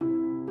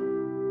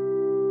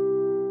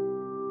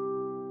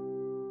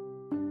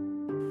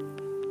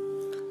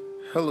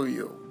Hello,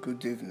 yo.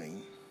 Good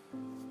evening.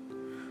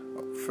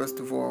 First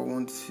of all, I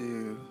want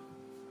to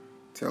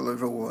tell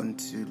everyone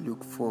to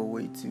look for a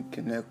way to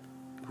connect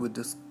with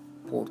this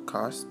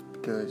podcast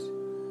because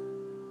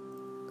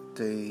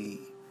the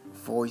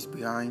voice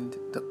behind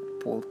the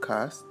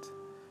podcast,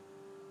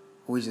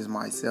 which is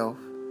myself,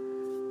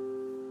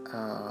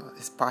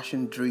 is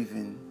passion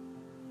driven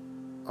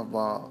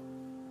about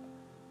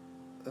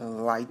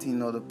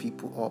lighting other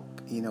people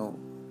up.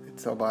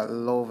 It's about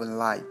love and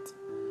light.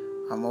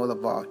 I'm all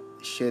about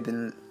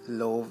shedding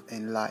love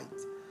and light,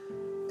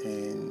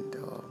 and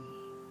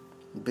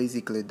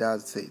basically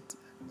that's it.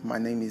 My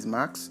name is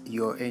Max,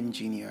 your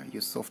engineer,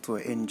 your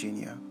software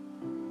engineer.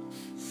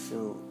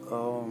 So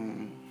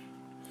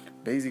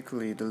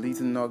basically the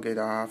little nugget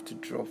I have to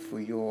drop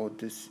for you all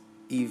this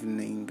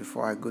evening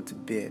before I go to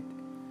bed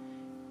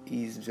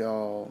is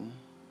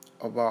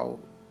about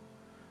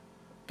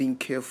being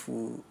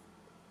careful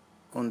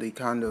on the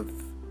kind of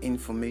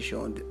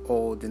information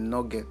or the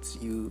nuggets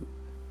you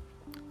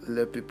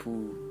let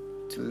people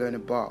to learn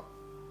about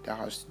that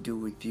has to do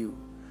with you,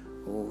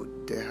 or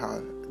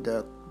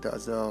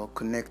that's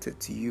connected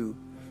to you,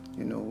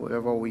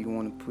 whatever way you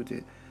want to put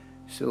it.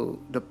 So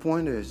the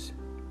point is,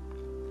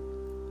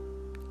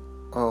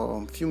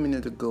 a few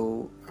minutes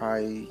ago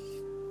I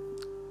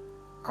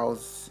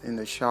was in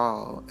the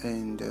shower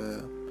and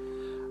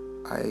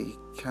I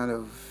kind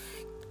of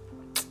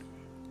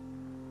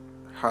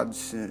had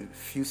a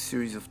few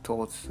series of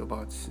thoughts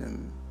about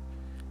some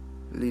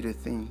little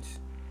things.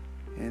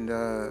 And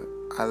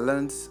I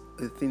learned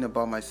a thing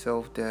about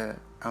myself that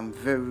I'm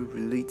very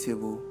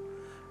relatable.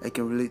 I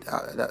can relate.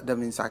 That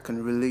means I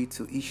can relate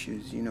to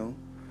issues.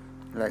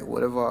 Like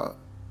whatever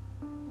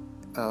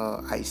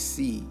I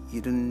see, you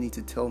don't need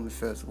to tell me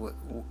first.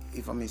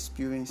 If I'm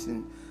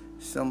experiencing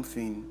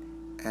something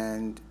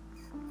and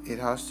it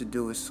has to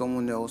do with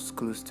someone else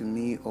close to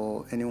me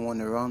or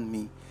anyone around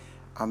me,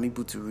 I'm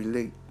able to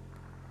relate.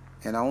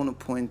 And I want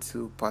to point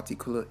to a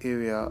particular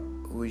area,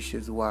 which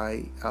is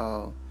why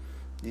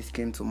this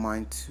came to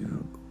mind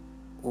to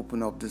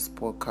open up this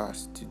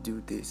podcast to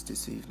do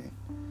this evening.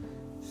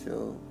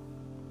 So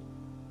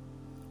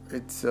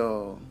it's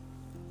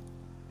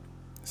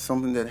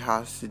something that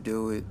has to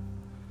do with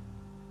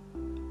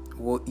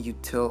what you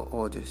tell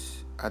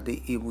others. Are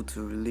they able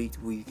to relate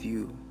with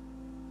you?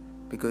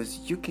 Because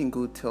you can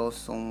go tell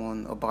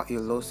someone about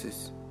your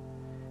losses.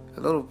 A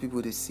lot of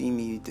people, they see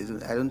me,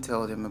 I don't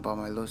tell them about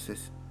my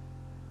losses.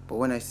 But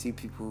when I see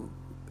people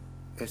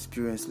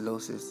experience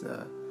losses,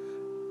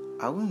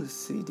 I want to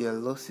say their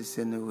losses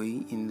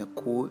anyway. In the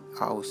quote,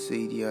 I'll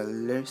say they are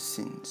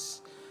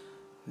lessons,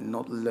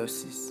 not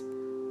losses.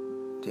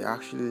 They're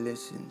actually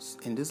lessons.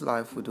 In this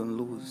life, we don't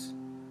lose.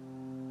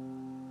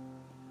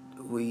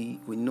 We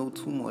know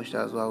too much.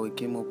 That's why we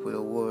came up with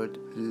the word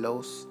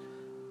loss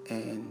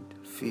and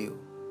fail.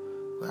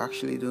 We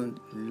actually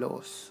don't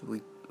lose.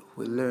 We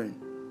learn.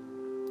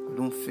 We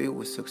don't fail.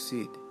 We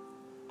succeed.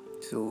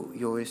 So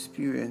your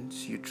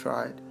experience, you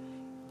tried,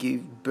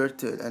 gave birth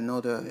to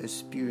another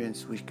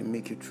experience which can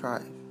make you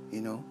thrive,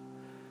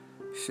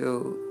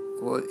 So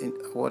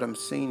what I'm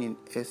saying in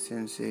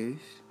essence is,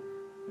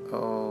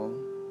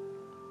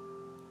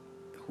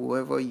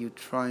 whoever you're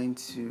trying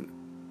to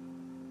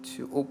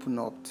open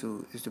up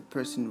to, is the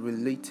person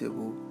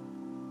relatable?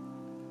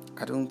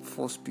 I don't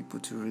force people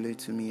to relate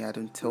to me. I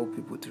don't tell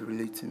people to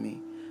relate to me.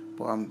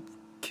 But I'm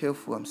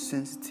careful, I'm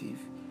sensitive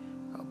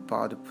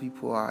about the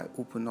people I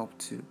open up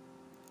to.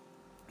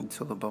 It's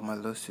all about my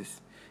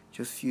losses.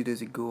 Just a few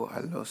days ago,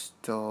 I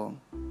lost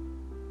 $100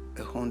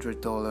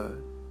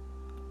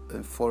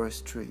 in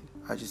Forex trade.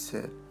 I just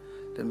said,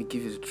 let me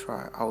give it a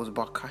try. I was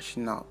about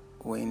cashing out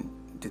when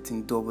the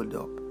thing doubled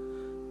up.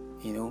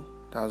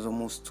 That was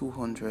almost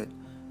 200,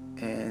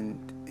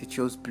 and it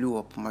just blew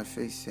up on my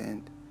face.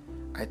 And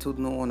I told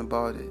no one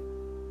about it.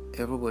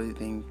 Everybody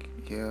think,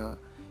 yeah,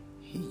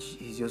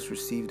 he just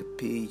received a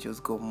pay, he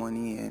just got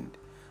money and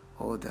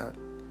all that.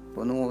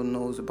 But no one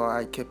knows about it.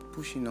 I kept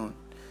pushing on.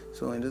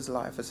 So in this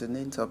life, as an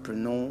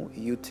entrepreneur,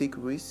 you take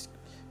risks,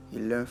 you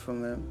learn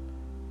from them,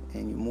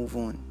 and you move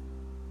on.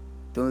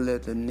 Don't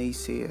let the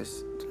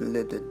naysayers, don't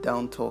let the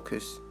down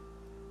talkers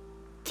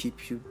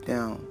keep you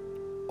down.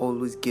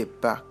 Always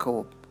get back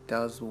up.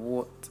 That's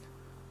what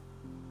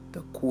the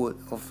quote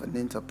of an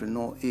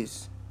entrepreneur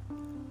is.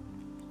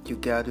 You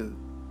gotta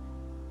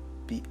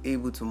be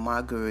able to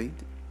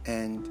migrate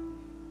and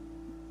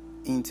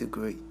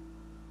integrate.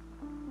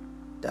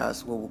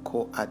 That's what we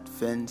call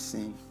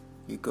advancing.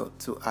 You got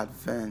to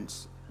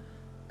advance.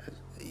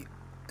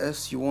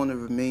 As you want to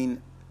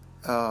remain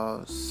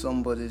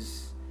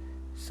somebody's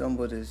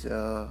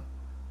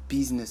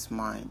business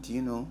mind,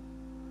 you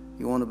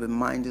want to be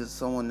minded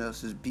someone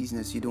else's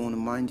business. You don't want to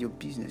mind your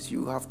business.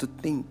 You have to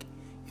think.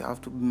 You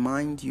have to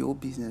mind your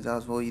business.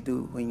 That's what you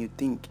do when you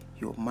think.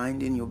 You're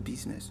minding your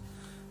business.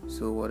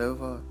 So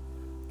whatever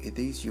it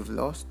is you've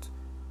lost,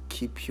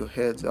 keep your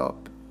heads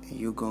up. And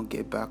you're gonna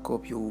get back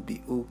up. You will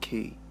be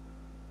okay.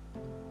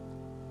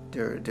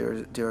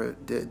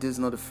 This is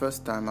not the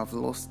first time I've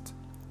lost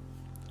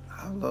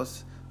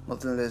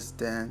nothing less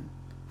than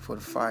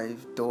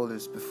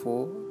 $45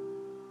 before.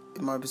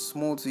 It might be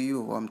small to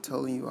you. I'm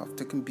telling you, I've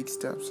taken big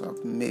steps.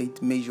 I've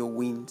made major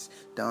wins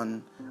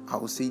than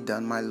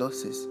my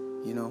losses.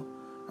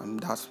 I'm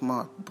that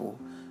smart, but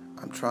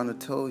I'm trying to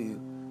tell you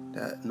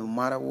that no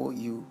matter what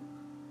you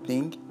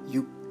think,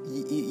 you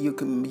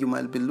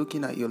might be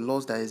looking at your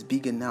loss that is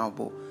bigger now,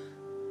 but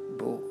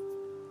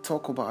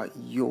talk about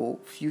your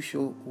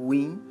future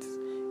wins.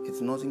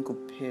 It's nothing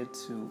compared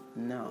to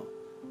now.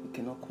 You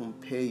cannot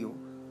compare your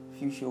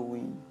future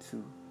win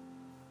to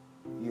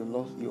your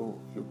loss, your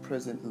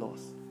present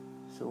loss.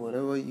 So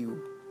whatever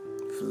you've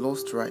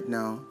lost right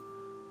now,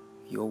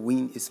 your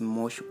win is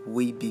much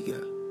way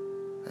bigger.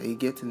 Are you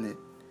getting it?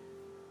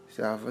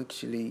 So I've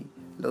actually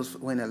lost.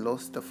 When I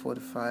lost the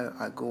 45,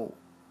 I go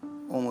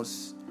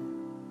almost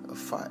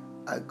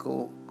I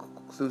go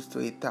close to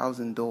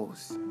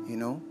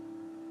 $1,000.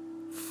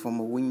 From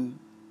a win,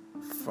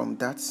 from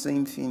that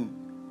same thing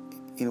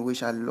in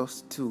which I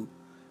lost to,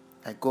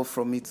 I got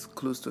from it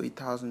close to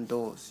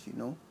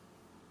 $1,000.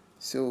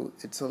 So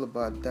it's all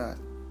about that.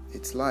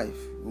 It's life.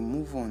 We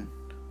move on.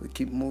 We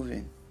keep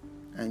moving.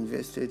 I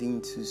invested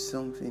into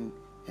something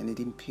and it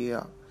didn't pay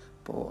out,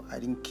 but I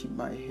didn't keep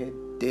my head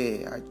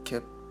there. I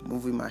kept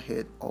moving my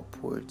head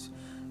upwards.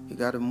 You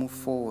got to move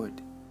forward.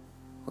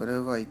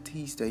 Whatever it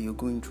is that you're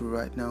going through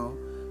right now,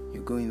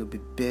 you're going to be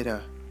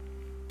better,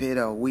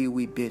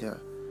 way better,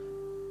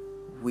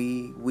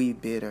 way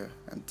better.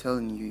 I'm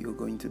telling you, you're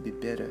going to be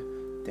better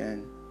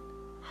than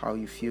how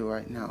you feel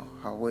right now.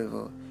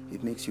 However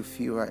it makes you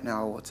feel right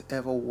now,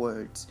 whatever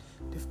words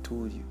they've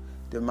told you.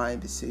 They might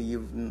be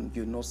saying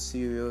you're not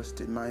serious.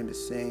 They might be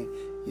saying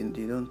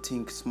you don't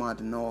think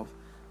smart enough.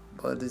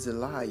 But it's a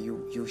lie.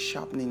 You're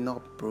sharpening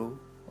up, bro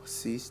or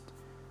sis,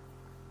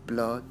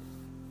 blood,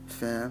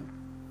 fam.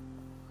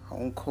 I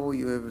won't call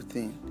you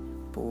everything,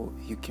 but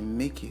you can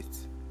make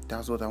it.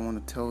 That's what I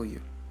want to tell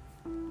you.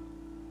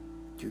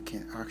 You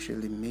can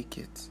actually make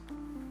it.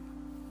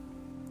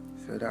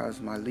 So that was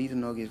my little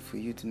nugget for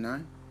you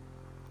tonight.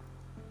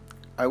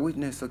 I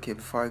witnessed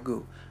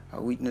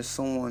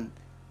someone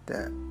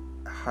that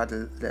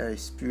that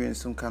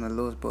experienced some kind of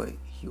loss, but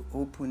he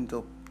opened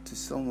up to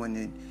someone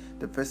and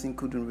the person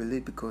couldn't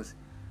relate because,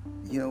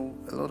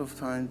 a lot of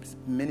times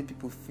many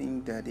people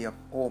think that they are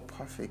all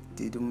perfect,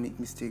 they don't make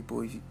mistakes,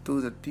 but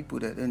those are people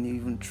that don't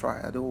even try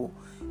at all,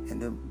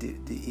 and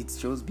it's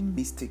just been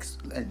mistakes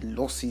and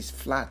losses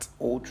flat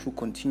all through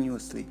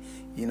continuously,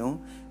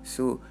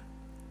 So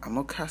I'm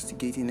not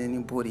castigating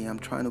anybody. I'm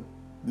trying to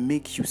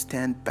make you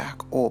stand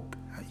back up.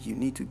 You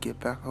need to get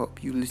back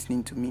up. You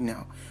listening to me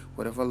now.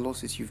 Whatever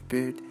losses you've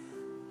bared,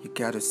 you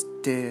gotta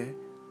stand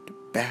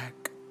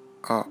back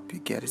up. You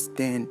gotta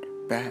stand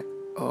back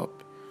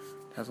up.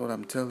 That's what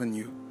I'm telling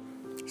you.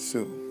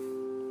 So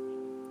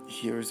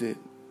here's it.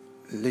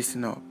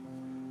 Listen up.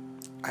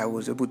 I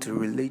was able to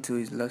relate to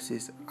his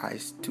losses. I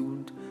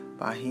stood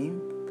by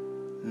him,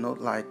 not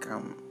like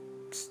I'm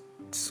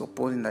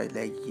supporting that,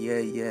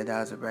 yeah,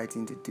 that's the right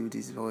thing to do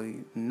this for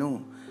you.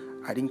 No,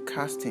 I didn't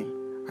cast him.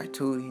 I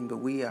told him the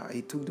way out.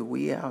 He took the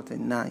way out,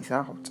 and now he's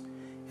out.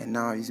 And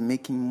now he's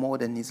making more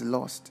than he's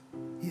lost.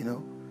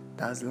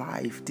 That's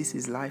life. This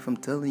is life. I'm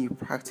telling you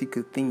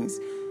practical things.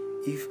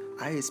 If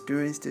I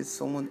experienced it,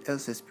 someone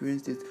else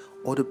experienced it,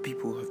 other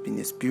people have been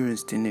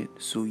experiencing it.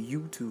 So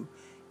you too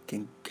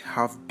can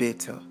have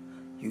better.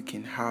 You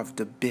can have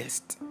the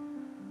best.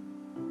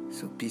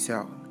 So peace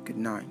out. Good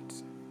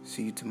night.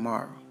 See you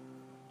tomorrow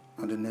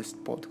on the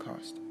next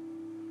podcast.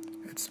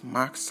 It's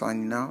Max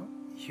signing out.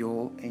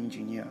 Your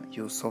engineer,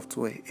 your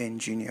software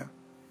engineer.